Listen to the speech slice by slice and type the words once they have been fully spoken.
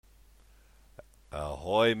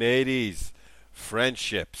Ahoy, mateys!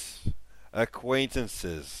 Friendships,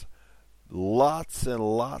 acquaintances, lots and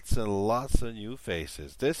lots and lots of new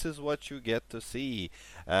faces. This is what you get to see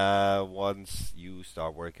once you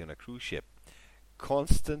start working a cruise ship.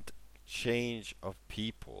 Constant change of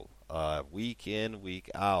people, week in, week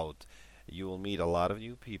out. You will meet a lot of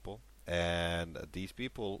new people, and these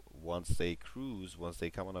people, once they cruise, once they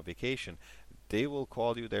come on a vacation, they will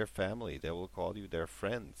call you their family. They will call you their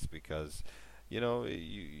friends because you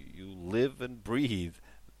live and breathe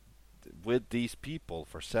with these people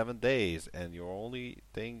for 7 days, and your only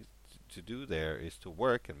thing to do there is to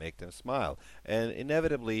work and make them smile, and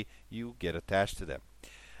inevitably you get attached to them.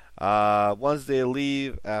 Once they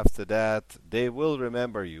leave, after that, they will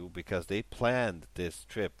remember you because they planned this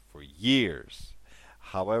trip for years.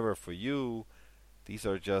 However, for you, these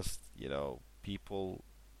are just, people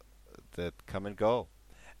that come and go.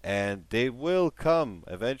 And they will come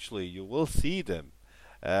eventually. You will see them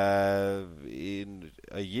in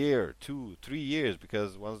a year, 2, 3 years,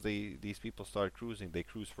 because once these people start cruising, they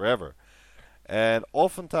cruise forever. And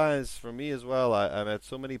oftentimes, for me as well, I met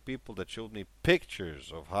so many people that showed me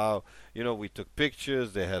pictures of how, we took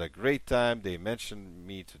pictures, they had a great time, they mentioned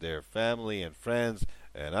me to their family and friends,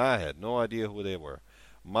 and I had no idea who they were.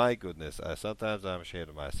 My goodness, sometimes I'm ashamed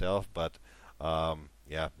of myself, but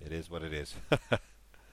yeah, it is what it is.